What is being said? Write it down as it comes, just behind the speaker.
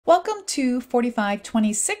to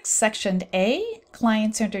 4526, Section A,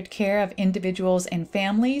 Client-Centered Care of Individuals and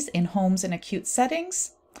Families in Homes and Acute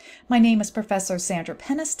Settings. My name is Professor Sandra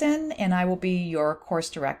Peniston, and I will be your course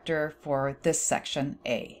director for this Section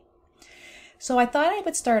A. So I thought I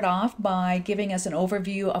would start off by giving us an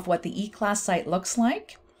overview of what the eClass site looks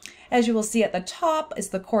like. As you will see at the top is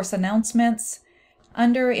the course announcements.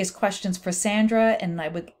 Under is questions for Sandra, and I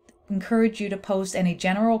would encourage you to post any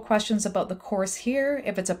general questions about the course here.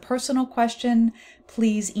 If it's a personal question,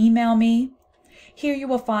 please email me. Here you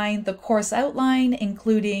will find the course outline,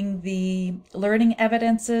 including the learning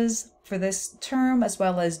evidences for this term, as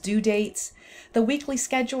well as due dates. The weekly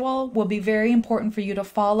schedule will be very important for you to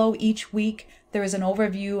follow each week. There is an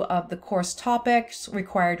overview of the course topics,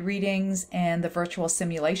 required readings, and the virtual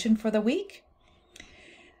simulation for the week.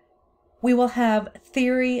 We will have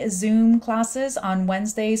theory Zoom classes on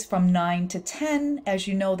Wednesdays from 9 to 10. As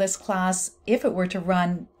you know, this class, if it were to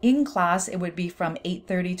run in class, it would be from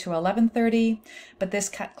 8:30 to 11:30. But this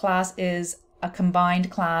class is a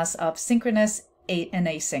combined class of synchronous and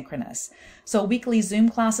asynchronous. So weekly Zoom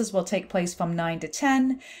classes will take place from 9 to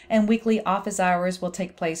 10, and weekly office hours will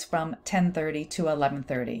take place from 10:30 to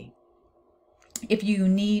 11:30. If you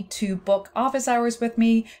need to book office hours with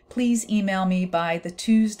me, please email me by the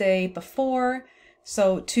Tuesday before,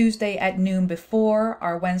 so Tuesday at noon before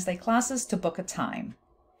our Wednesday classes to book a time.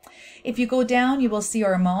 If you go down, you will see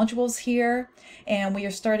our modules here, and we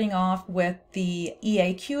are starting off with the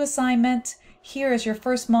EAQ assignment. Here is your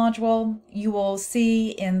first module. You will see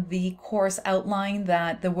in the course outline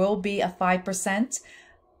that there will be a 5%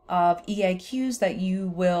 of EAQs that you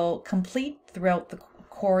will complete throughout the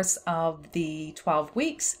course of the 12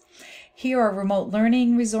 weeks. Here are remote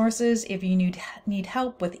learning resources if you need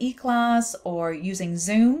help with eClass or using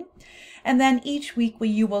Zoom. And then each week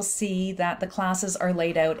you will see that the classes are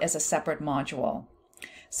laid out as a separate module.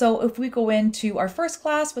 So if we go into our first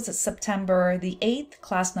class, which is September the 8th,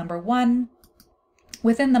 class number 1,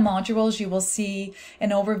 within the modules you will see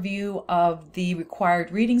an overview of the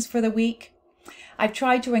required readings for the week. I've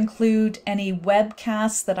tried to include any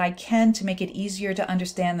webcasts that I can to make it easier to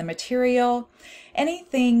understand the material.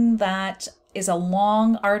 Anything that is a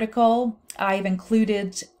long article, I've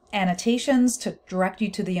included annotations to direct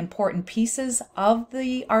you to the important pieces of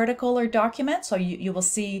the article or document. So you will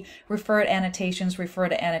see refer to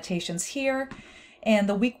annotations here. And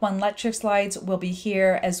the week 1 lecture slides will be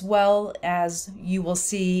here, as well as you will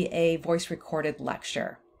see a voice recorded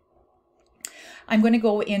lecture. I'm going to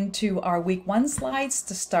go into our week 1 slides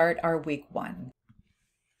to start our week 1.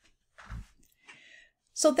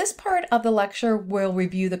 So this part of the lecture will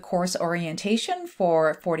review the course orientation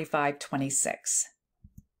for 4526.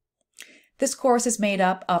 This course is made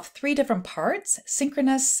up of 3 different parts: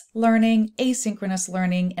 synchronous learning, asynchronous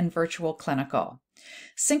learning, and virtual clinical.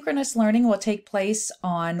 Synchronous learning will take place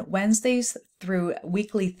on Wednesdays through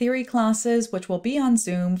weekly theory classes, which will be on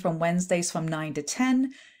Zoom from Wednesdays from 9 to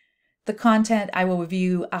 10. The content, I will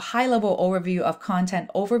review a high-level overview of content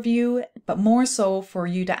overview, but more so for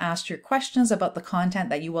you to ask your questions about the content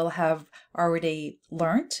that you will have already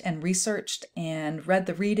learned and researched and read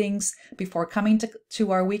the readings before coming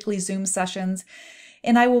to our weekly Zoom sessions.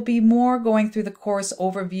 And I will be more going through the course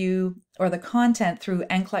overview or the content through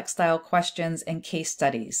NCLEX-style questions and case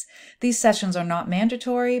studies. These sessions are not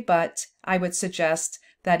mandatory, but I would suggest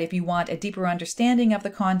that if you want a deeper understanding of the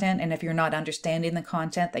content, and if you're not understanding the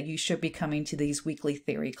content, that you should be coming to these weekly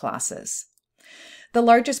theory classes. The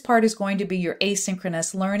largest part is going to be your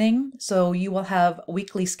asynchronous learning. So you will have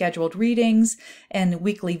weekly scheduled readings and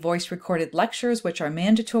weekly voice recorded lectures, which are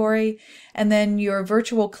mandatory. And then your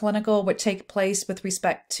virtual clinical would take place with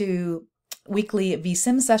respect to weekly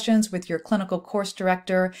vSim sessions with your clinical course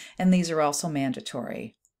director, and these are also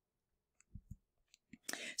mandatory.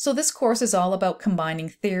 So this course is all about combining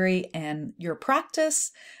theory and your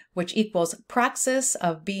practice, which equals praxis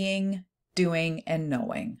of being, doing, and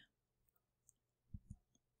knowing.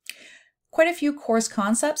 Quite a few course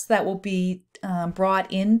concepts that will be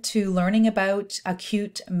brought into learning about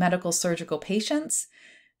acute medical surgical patients.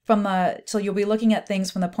 So you'll be looking at things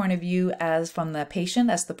from the point of view from the patient,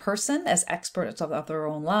 as the person, as experts of their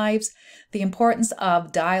own lives, the importance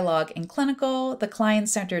of dialogue in clinical, the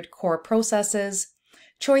client-centered core processes,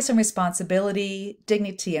 choice and responsibility,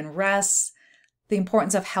 dignity and rest, the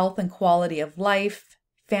importance of health and quality of life,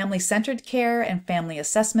 family-centered care and family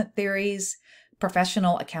assessment theories,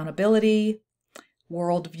 professional accountability,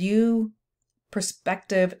 worldview,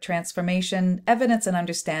 perspective transformation, evidence and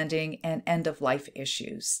understanding, and end-of-life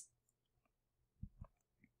issues.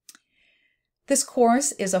 This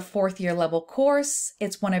course is a fourth-year level course.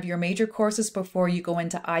 It's one of your major courses before you go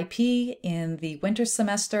into IP in the winter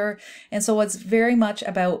semester. And so it's very much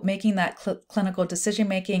about making that clinical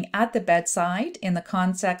decision-making at the bedside in the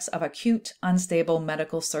context of acute, unstable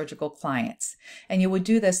medical surgical clients. And you would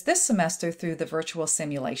do this semester through the virtual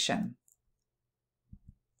simulation.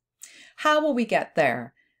 How will we get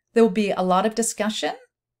there? There will be a lot of discussion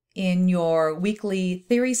in your weekly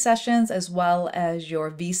theory sessions as well as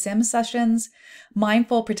your VSIM sessions.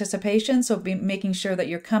 Mindful participation, so making sure that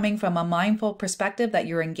you're coming from a mindful perspective, that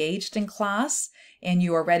you're engaged in class and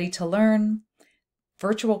you are ready to learn.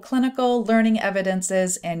 Virtual clinical, learning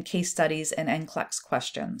evidences, and case studies and NCLEX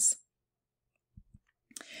questions.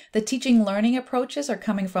 The teaching learning approaches are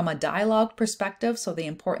coming from a dialogue perspective, so the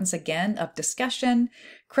importance again of discussion,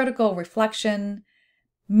 critical reflection,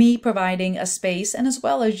 me providing a space, and as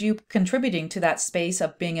well as you contributing to that space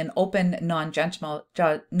of being an open, non-judgmental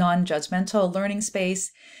learning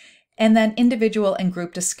space, and then individual and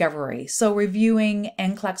group discovery. So reviewing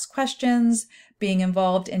NCLEX questions, being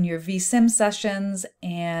involved in your VSIM sessions,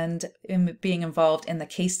 and being involved in the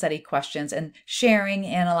case study questions, and sharing,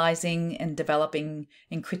 analyzing, and developing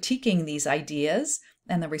and critiquing these ideas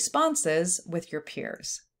and the responses with your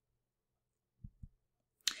peers.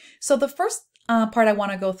 So the first part I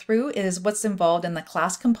want to go through is what's involved in the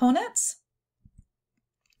class components.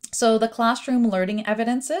 So the classroom learning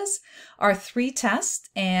evidences are 3 tests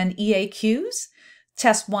and EAQs.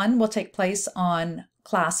 Test 1 will take place on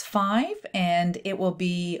class 5 and it will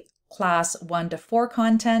be class 1 to 4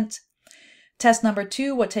 content. Test number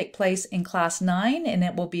 2 will take place in class 9 and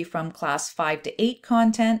it will be from class 5 to 8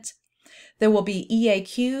 content. There will be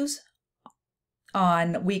EAQs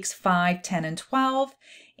on weeks 5, 10, and 12.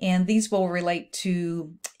 And these will relate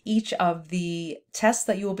to each of the tests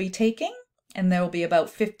that you will be taking. And there will be about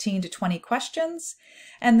 15 to 20 questions.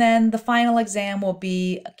 And then the final exam will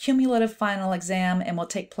be a cumulative final exam and will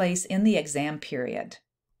take place in the exam period.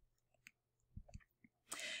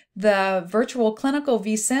 The virtual clinical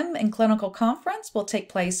VSIM and clinical conference will take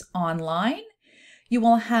place online. You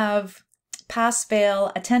will have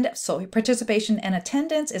pass-fail attendance, so participation and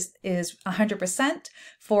attendance is 100%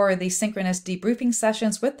 for the synchronous debriefing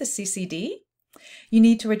sessions with the CCD. You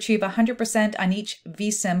need to achieve 100% on each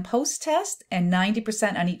VSIM post-test and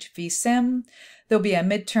 90% on each VSIM. There'll be a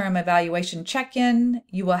midterm evaluation check-in.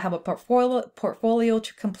 You will have a portfolio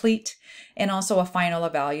to complete and also a final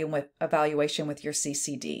evaluation with your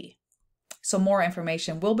CCD. So more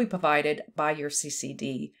information will be provided by your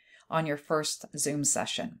CCD on your first Zoom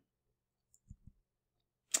session.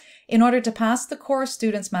 In order to pass the course,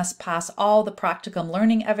 students must pass all the practicum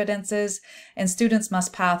learning evidences, and students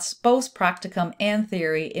must pass both practicum and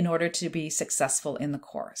theory in order to be successful in the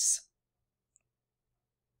course.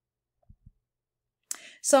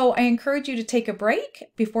 So I encourage you to take a break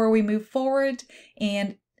before we move forward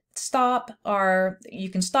and you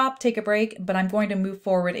can stop, take a break, but I'm going to move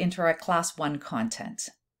forward into our class 1 content.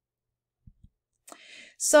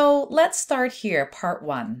 So let's start here, part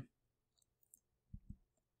 1.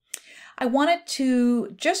 I wanted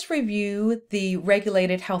to just review the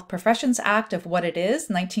Regulated Health Professions Act of what it is,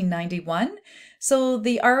 1991. So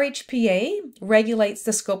the RHPA regulates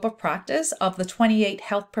the scope of practice of the 28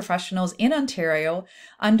 health professionals in Ontario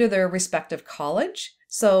under their respective college.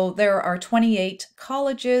 So there are 28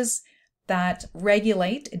 colleges that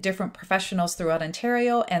regulate different professionals throughout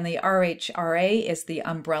Ontario, and the RHRA is the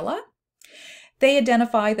umbrella. They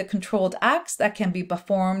identify the controlled acts that can be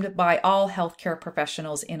performed by all healthcare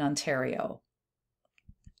professionals in Ontario.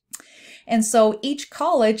 And so each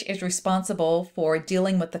college is responsible for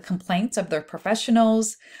dealing with the complaints of their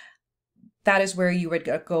professionals. That is where you would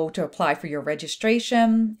go to apply for your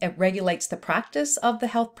registration. It regulates the practice of the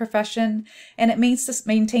health profession, and it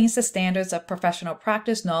maintains the standards of professional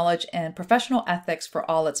practice, knowledge, and professional ethics for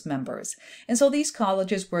all its members. And so these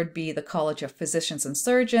colleges would be the College of Physicians and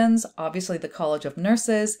Surgeons, obviously the College of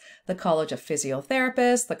Nurses, the College of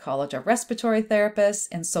Physiotherapists, the College of Respiratory Therapists,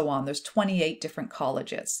 and so on. There's 28 different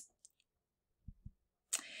colleges.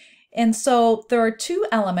 And so there are 2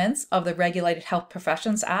 elements of the Regulated Health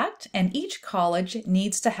Professions Act, and each college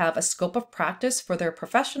needs to have a scope of practice for their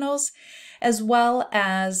professionals, as well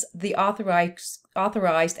as the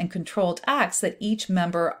authorized and controlled acts that each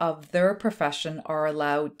member of their profession are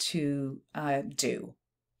allowed to do.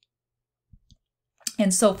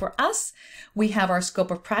 And so for us, we have our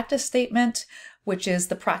scope of practice statement, which is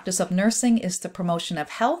the practice of nursing is the promotion of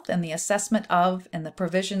health and the assessment of and the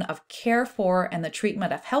provision of care for and the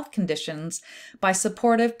treatment of health conditions by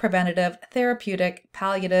supportive, preventative, therapeutic,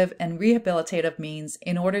 palliative, and rehabilitative means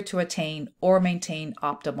in order to attain or maintain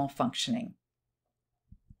optimal functioning.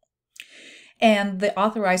 And the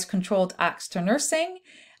authorized controlled acts to nursing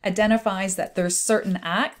identifies that there's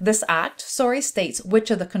this act states which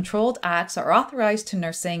of the controlled acts are authorized to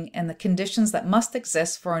nursing and the conditions that must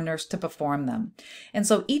exist for a nurse to perform them. And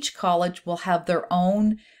so each college will have their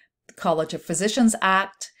own College of Physicians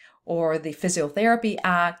Act or the Physiotherapy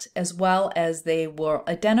Act, as well as they will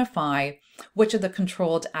identify which of the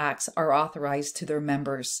controlled acts are authorized to their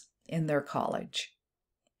members in their college.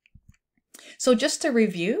 So just to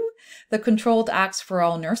review, the controlled acts for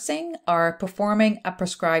all nursing are performing a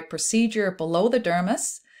prescribed procedure below the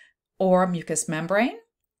dermis or mucous membrane,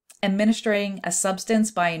 administering a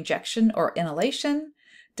substance by injection or inhalation,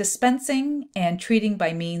 dispensing, and treating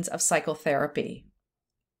by means of psychotherapy,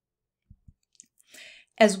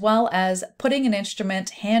 as well as putting an instrument,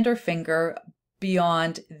 hand or finger,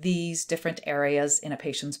 beyond these different areas in a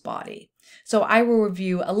patient's body. So I will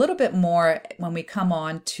review a little bit more when we come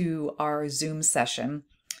on to our Zoom session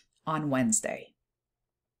on Wednesday.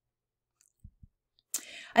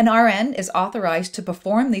 An RN is authorized to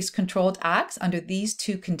perform these controlled acts under these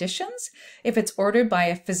two conditions if it's ordered by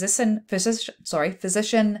a physician,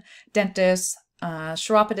 dentist,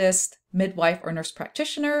 chiropodist, midwife, or nurse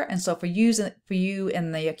practitioner. And so for you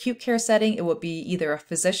in the acute care setting, it would be either a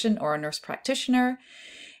physician or a nurse practitioner.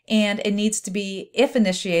 And it needs to be, if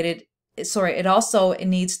initiated, it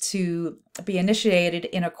needs to be initiated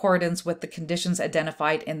in accordance with the conditions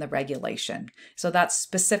identified in the regulation. So that's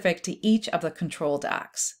specific to each of the controlled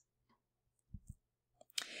acts.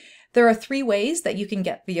 There are 3 ways that you can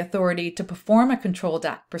get the authority to perform a controlled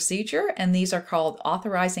act procedure, and these are called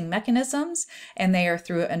authorizing mechanisms, and they are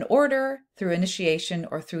through an order, through initiation,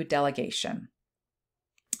 or through delegation.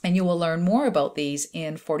 And you will learn more about these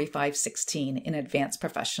in 4516 in Advanced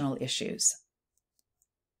Professional Issues.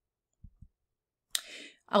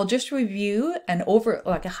 I'll just review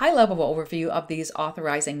a high-level overview of these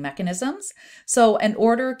authorizing mechanisms. So an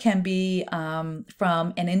order can be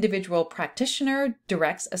from an individual practitioner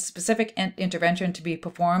directs a specific intervention to be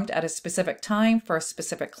performed at a specific time for a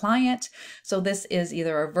specific client. So this is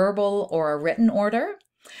either a verbal or a written order.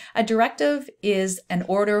 A directive is an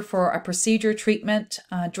order for a procedure, treatment,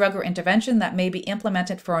 drug, or intervention that may be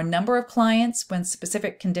implemented for a number of clients when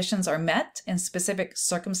specific conditions are met and specific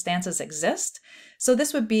circumstances exist. So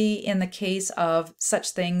this would be in the case of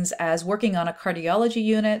such things as working on a cardiology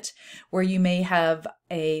unit where you may have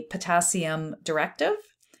a potassium directive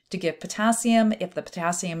to give potassium if the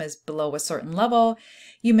potassium is below a certain level.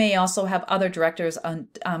 You may also have other directives on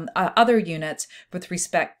other units with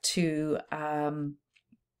respect to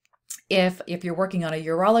if you're working on a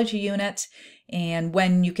urology unit and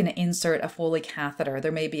when you can insert a Foley catheter.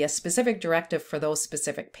 There may be a specific directive for those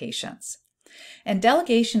specific patients. And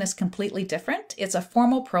delegation is completely different. It's a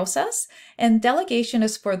formal process, and delegation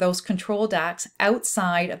is for those controlled acts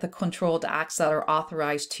outside of the controlled acts that are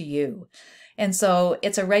authorized to you. And so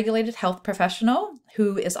it's a regulated health professional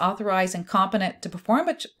who is authorized and competent to perform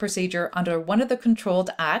a procedure under one of the controlled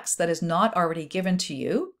acts that is not already given to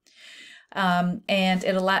you. And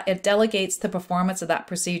it delegates the performance of that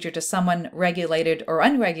procedure to someone regulated or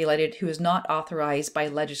unregulated who is not authorized by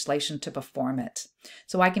legislation to perform it.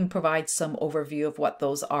 So I can provide some overview of what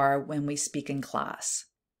those are when we speak in class.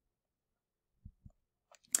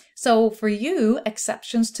 So for you,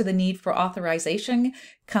 exceptions to the need for authorization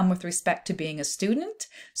come with respect to being a student.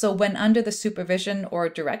 So when under the supervision or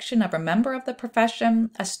direction of a member of the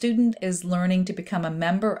profession, a student is learning to become a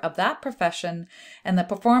member of that profession, and the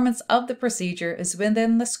performance of the procedure is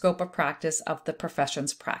within the scope of practice of the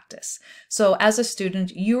profession's practice. So as a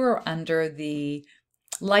student, you are under the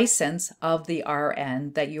license of the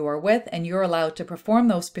RN that you are with, and you're allowed to perform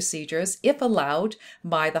those procedures if allowed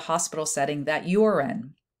by the hospital setting that you are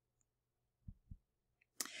in.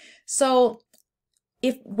 So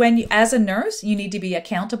as a nurse, you need to be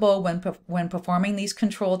accountable when performing these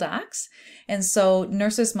controlled acts. And so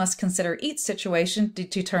nurses must consider each situation to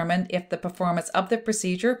determine if the performance of the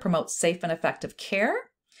procedure promotes safe and effective care.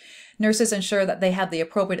 Nurses ensure that they have the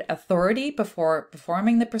appropriate authority before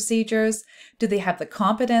performing the procedures. Do they have the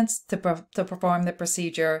competence to perform the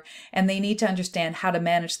procedure? And they need to understand how to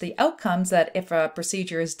manage the outcomes, that if a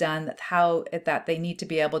procedure is done, that they need to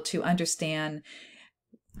be able to understand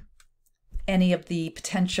any of the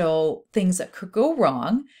potential things that could go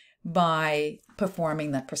wrong by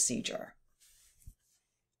performing the procedure.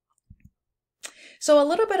 So a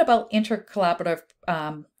little bit about intercollaborative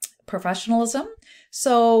professionalism.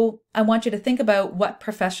 So I want you to think about what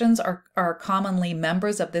professions are commonly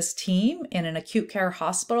members of this team in an acute care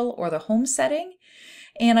hospital or the home setting.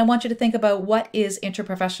 And I want you to think about what is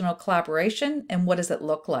interprofessional collaboration and what does it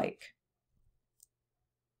look like.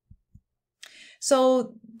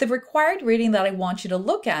 So the required reading that I want you to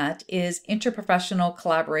look at is interprofessional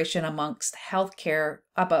collaboration amongst health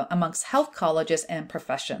colleges and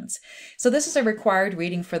professions. So this is a required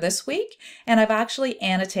reading for this week, and I've actually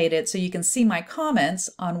annotated so you can see my comments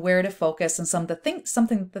on where to focus and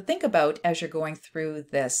something to think about as you're going through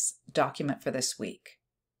this document for this week.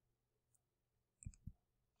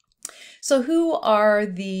 So who are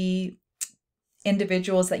the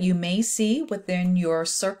individuals that you may see within your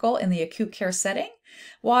circle in the acute care setting?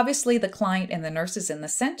 Well, obviously the client and the nurses in the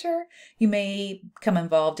center. You may become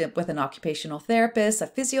involved with an occupational therapist, a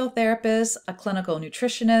physiotherapist, a clinical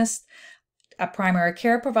nutritionist, a primary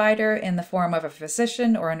care provider in the form of a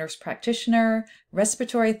physician or a nurse practitioner,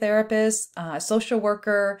 respiratory therapist, a social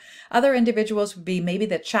worker. Other individuals would be maybe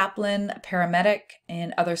the chaplain, a paramedic,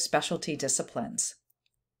 and other specialty disciplines.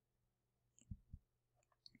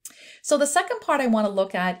 So the second part I want to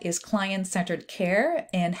look at is client-centered care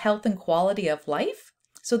and health and quality of life.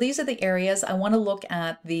 So these are the areas I want to look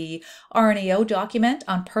at: the RNAO document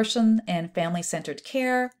on person and family-centered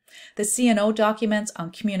care, the CNO documents on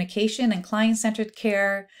communication and client-centered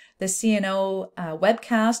care, the CNO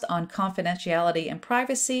webcast on confidentiality and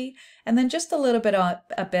privacy, and then just a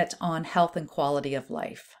bit on health and quality of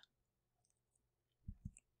life.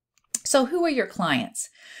 So who are your clients?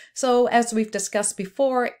 So as we've discussed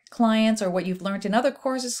before, clients, or what you've learned in other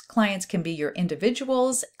courses, clients can be your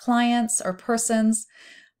individuals, clients or persons,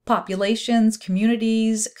 populations,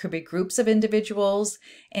 communities, could be groups of individuals,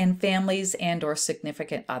 and families and or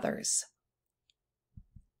significant others.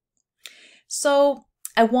 So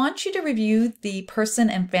I want you to review the person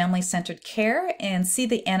and family-centered care and see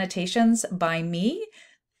the annotations by me.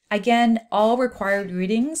 Again, all required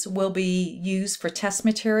readings will be used for test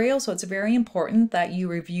material, so it's very important that you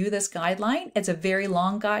review this guideline. It's a very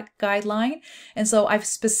long guideline, and so I've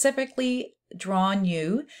specifically drawn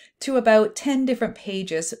you to about 10 different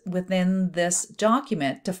pages within this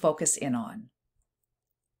document to focus in on.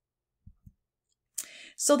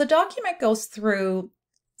 So the document goes through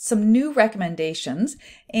some new recommendations,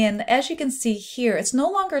 and as you can see here, it's no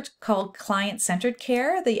longer called client-centered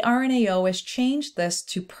care. The RNAO has changed this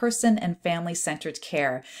to person and family-centered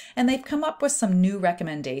care, and they've come up with some new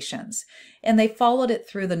recommendations, and they followed it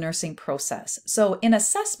through the nursing process. So in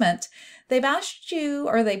assessment, they've asked you,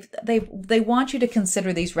 or they want you to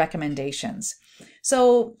consider these recommendations.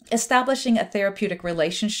 So establishing a therapeutic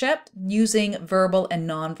relationship using verbal and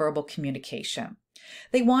nonverbal communication.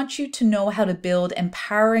 They want you to know how to build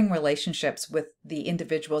empowering relationships with the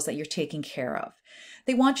individuals that you're taking care of.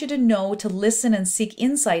 They want you to know to listen and seek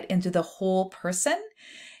insight into the whole person.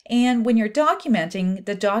 And when you're documenting,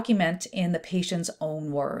 the document in the patient's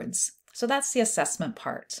own words. So that's the assessment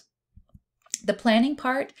part. The planning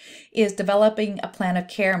part is developing a plan of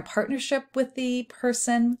care in partnership with the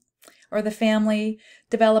person or the family,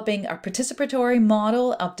 developing a participatory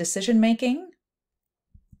model of decision-making.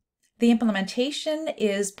 The implementation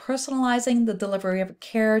is personalizing the delivery of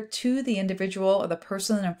care to the individual or the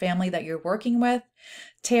person and family that you're working with.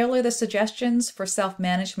 Tailor the suggestions for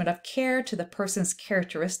self-management of care to the person's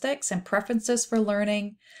characteristics and preferences for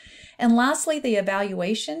learning. And lastly, the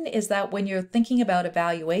evaluation is that when you're thinking about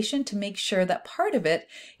evaluation, to make sure that part of it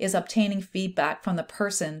is obtaining feedback from the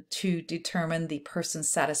person to determine the person's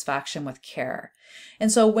satisfaction with care.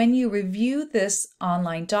 And so when you review this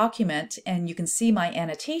online document and you can see my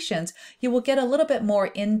annotations, you will get a little bit more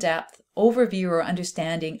in-depth overview or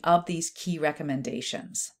understanding of these key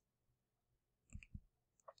recommendations.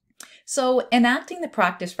 So enacting the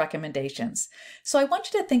practice recommendations. So I want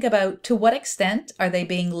you to think about, to what extent are they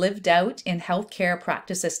being lived out in healthcare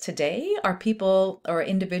practices today? Are people or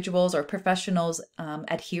individuals or professionals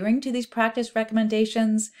adhering to these practice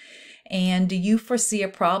recommendations? And do you foresee a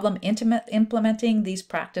problem implementing these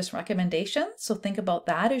practice recommendations? So think about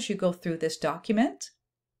that as you go through this document.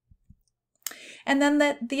 And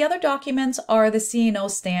then the other documents are the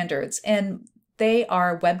CNO standards, and they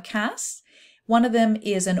are webcasts. One of them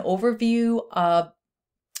is an overview of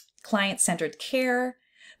client-centered care.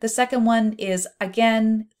 The second one is,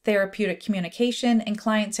 again, therapeutic communication and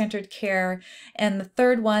client-centered care. And the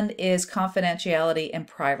third one is confidentiality and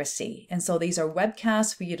privacy. And so these are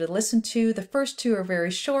webcasts for you to listen to. The first two are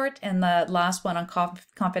very short, and the last one on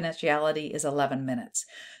confidentiality is 11 minutes.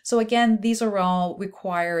 So again, these are all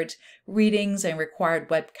required readings and required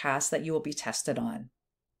webcasts that you will be tested on.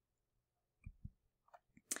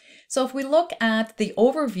 So if we look at the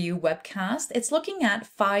overview webcast, it's looking at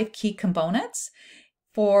 5 key components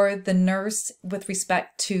for the nurse with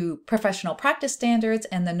respect to professional practice standards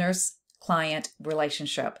and the nurse nurse-client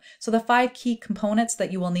relationship. So the 5 key components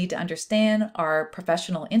that you will need to understand are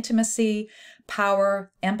professional intimacy,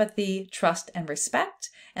 power, empathy, trust, and respect.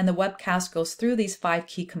 And the webcast goes through these 5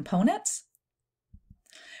 key components.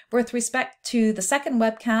 With respect to the second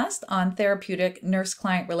webcast on therapeutic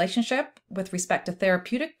nurse-client relationship, with respect to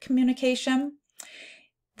therapeutic communication,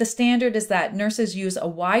 the standard is that nurses use a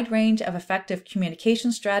wide range of effective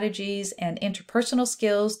communication strategies and interpersonal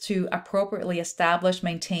skills to appropriately establish,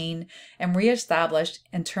 maintain, and reestablish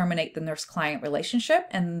and terminate the nurse-client relationship.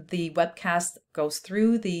 And the webcast goes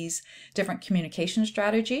through these different communication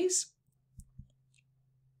strategies.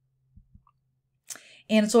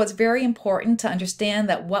 And so it's very important to understand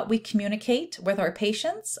that what we communicate with our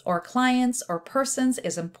patients or clients or persons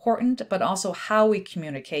is important, but also how we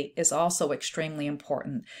communicate is also extremely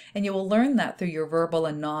important. And you will learn that through your verbal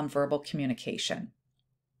and nonverbal communication.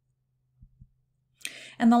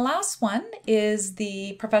 And the last one is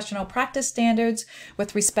the professional practice standards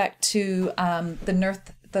with respect to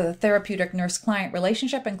the therapeutic nurse-client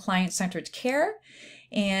relationship and client-centered care.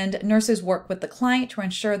 And nurses work with the client to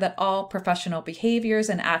ensure that all professional behaviors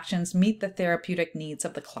and actions meet the therapeutic needs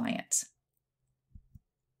of the client.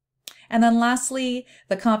 And then lastly,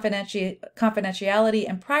 the confidentiality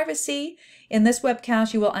and privacy. In this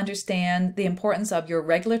webcast, you will understand the importance of your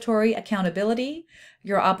regulatory accountability,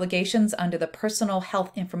 your obligations under the Personal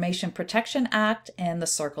Health Information Protection Act, and the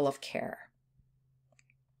Circle of Care.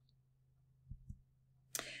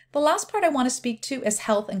 The last part I want to speak to is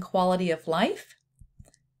health and quality of life.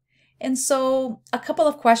 And so a couple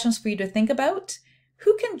of questions for you to think about.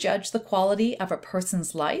 Who can judge the quality of a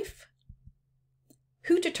person's life?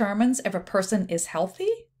 Who determines if a person is healthy?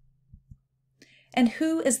 And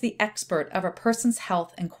who is the expert of a person's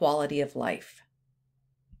health and quality of life?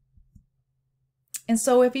 And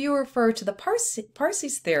so if you refer to the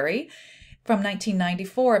Parse's theory from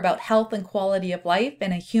 1994 about health and quality of life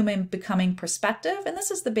and a human becoming perspective, and this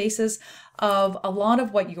is the basis of a lot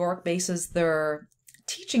of what York bases their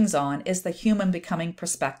teachings on, is the human becoming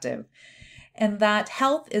perspective, and that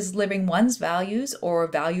health is living one's values or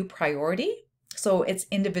value priority. So it's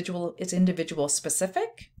individual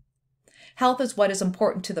specific. Health is what is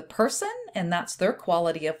important to the person, and that's their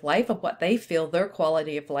quality of life, of what they feel their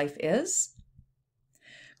quality of life is.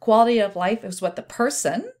 Quality of life is what the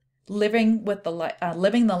person living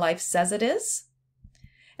the life says it is.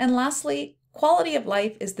 And lastly, quality of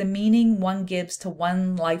life is the meaning one gives to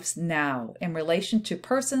one's life's now in relation to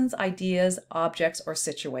persons, ideas, objects, or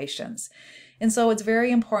situations. And so it's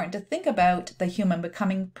very important to think about the human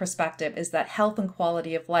becoming perspective, is that health and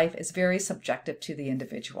quality of life is very subjective to the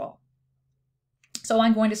individual. So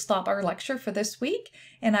I'm going to stop our lecture for this week,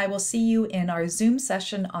 and I will see you in our Zoom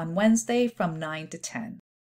session on Wednesday from 9 to 10.